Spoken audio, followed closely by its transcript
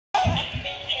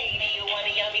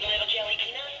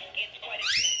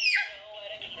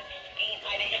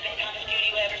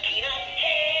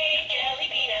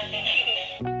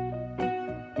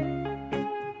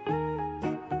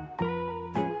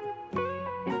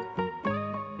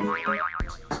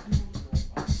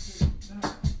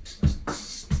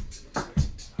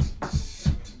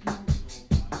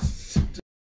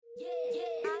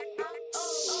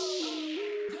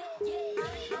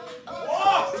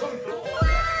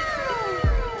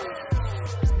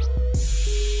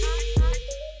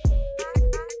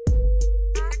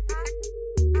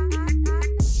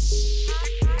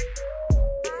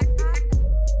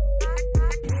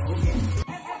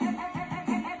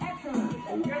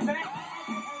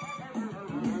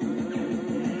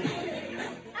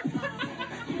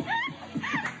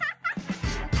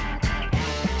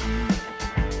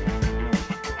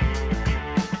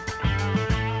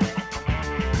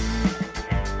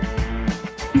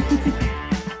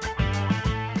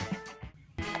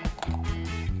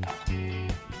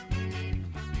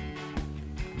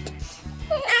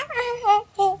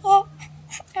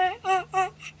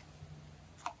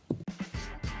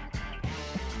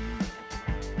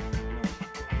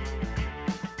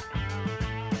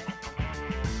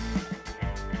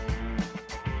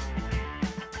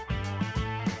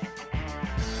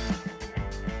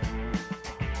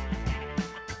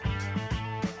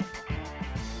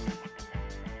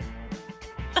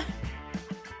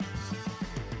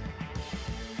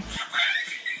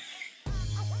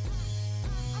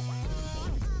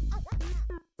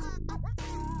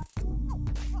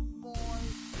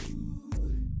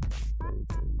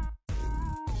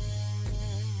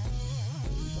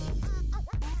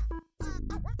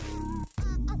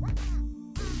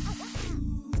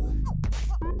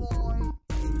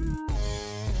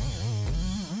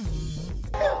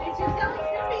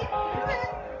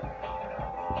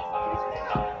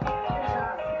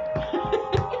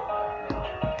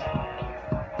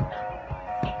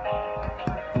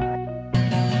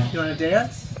You want to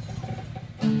dance?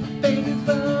 Baby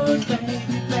bones,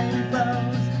 baby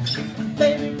bones,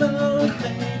 baby bones,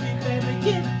 baby,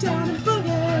 get down and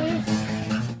boogie.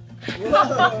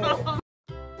 Whoa!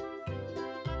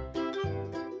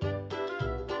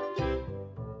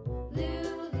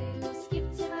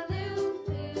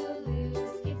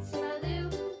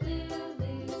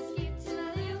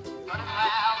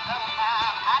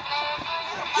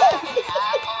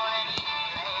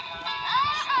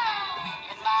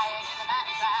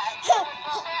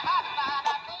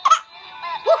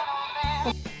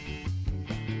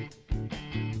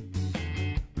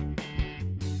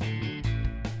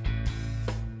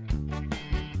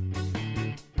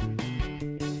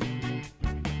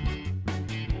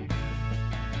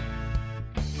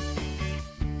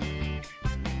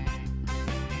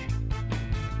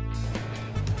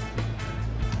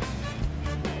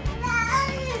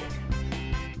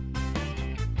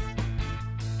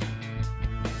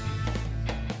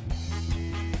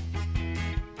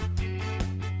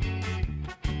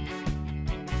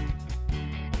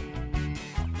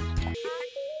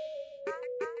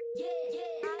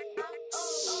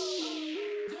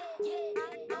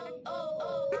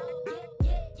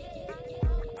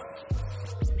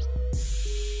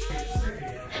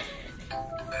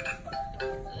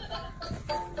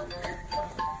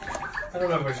 I don't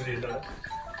know if I should eat that.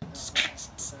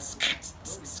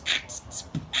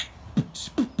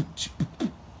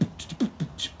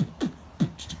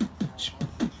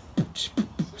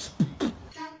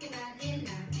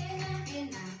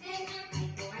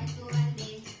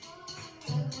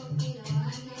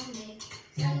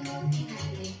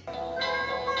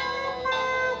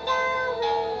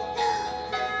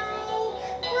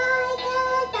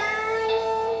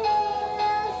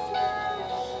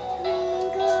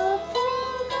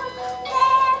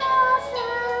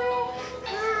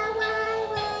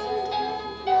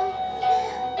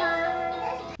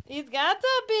 He's got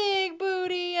a big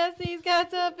booty, yes, he's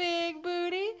got a big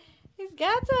booty. He's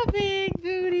got a big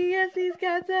booty, yes, he's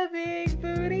got a big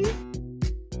booty.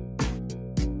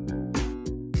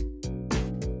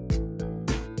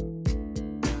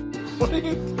 What are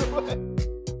you doing?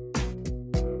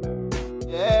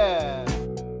 Yeah.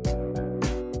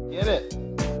 Get it.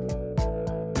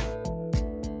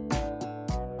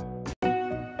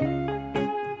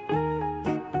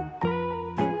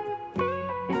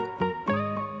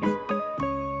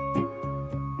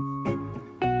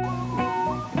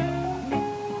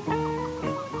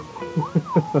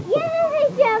 Yay,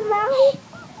 Jello!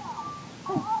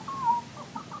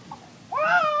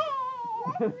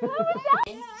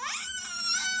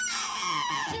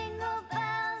 Jingle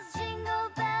bells,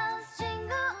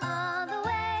 jingle all the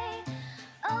way.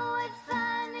 Oh, what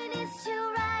fun it is to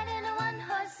ride in a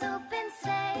one-horse open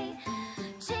sleigh.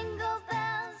 Jingle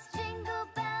bells, jingle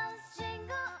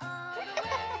all the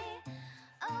way.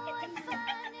 Oh, what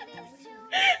fun it is to...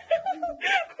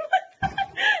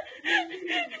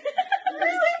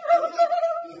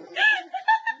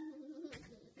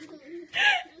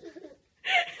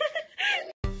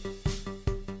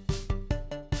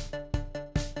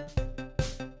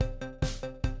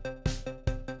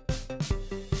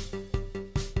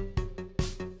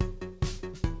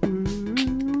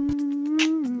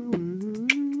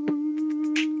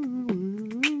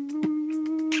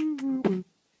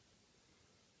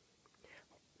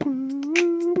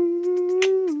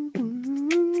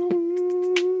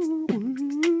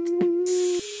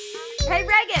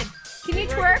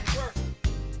 twerk.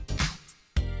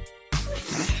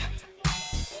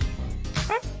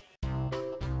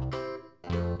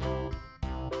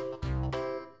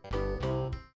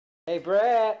 Hey,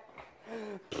 Brett.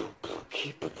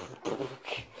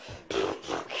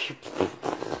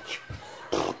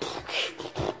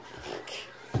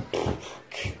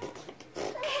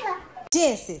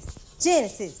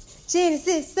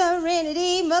 Genesis,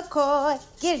 Serenity, McCoy.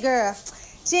 Get it, girl.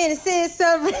 Genesis,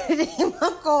 Serenity,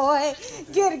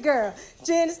 McCoy. Get it, girl.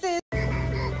 Genesis.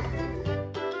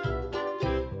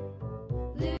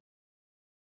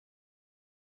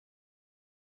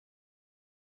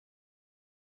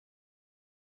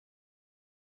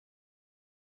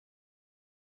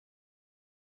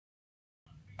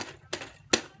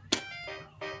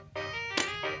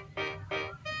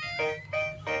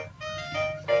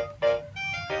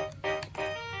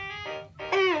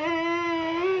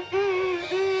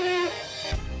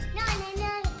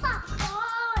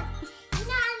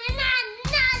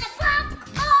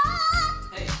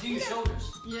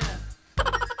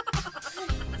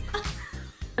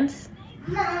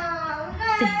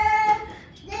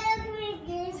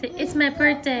 It's my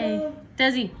birthday.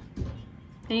 Desi,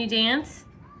 can you dance?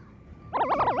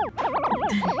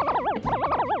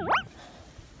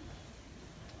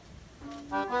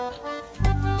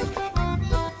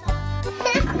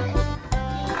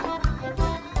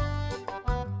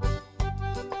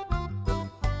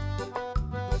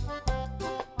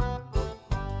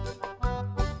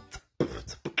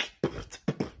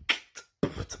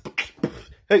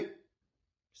 Hey,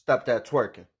 stop that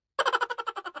twerking.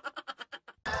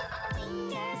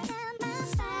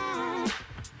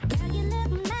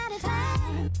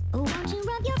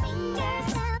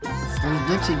 There's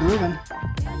Dixie grooving.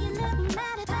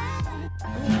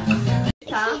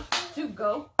 Time to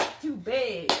go to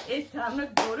bed. It's time to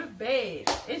go to bed.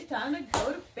 It's time to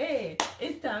go to bed.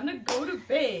 It's time to go to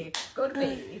bed. Go to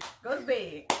bed. Go to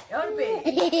bed. Go to bed.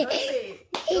 Go to bed.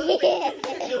 Go to bed.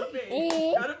 Go to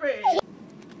bed. Go to bed.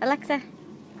 Alexa.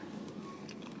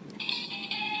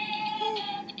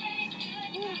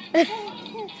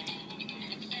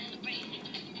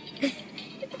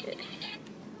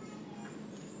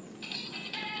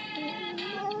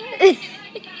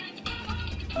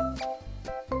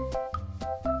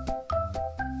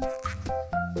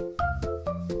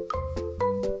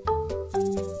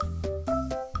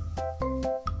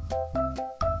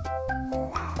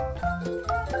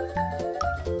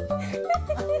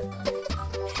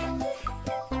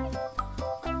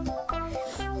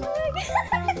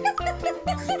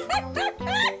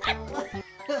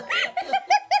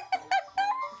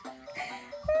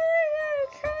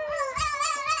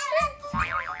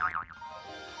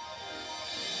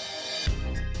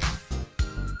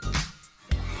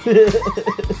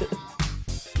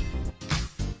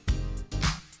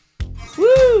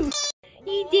 Woo!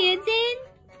 You dancing?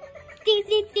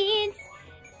 Dance.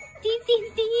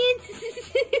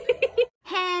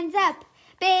 Hands up,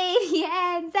 baby,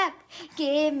 hands up.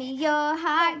 Give me your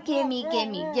heart, give me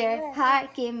your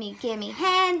heart, give me.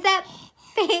 Hands up,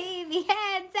 baby,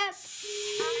 hands up.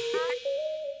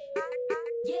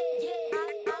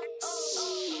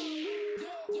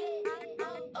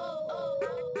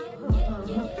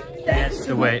 That's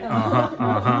the way.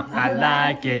 I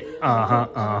like it.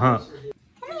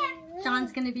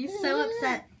 John's gonna be so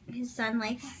upset. His son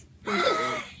likes. There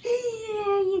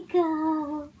you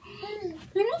go.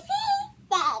 Let me see.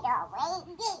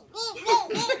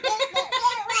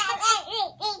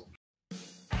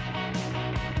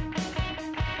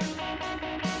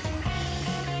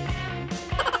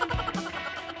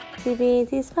 Itsy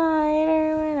bitsy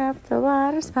spider went up the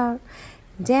water spout.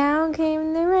 Down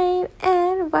came the rain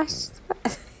and washed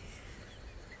the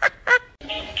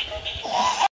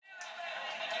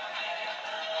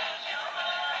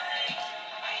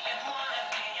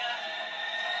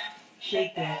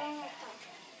Shake that.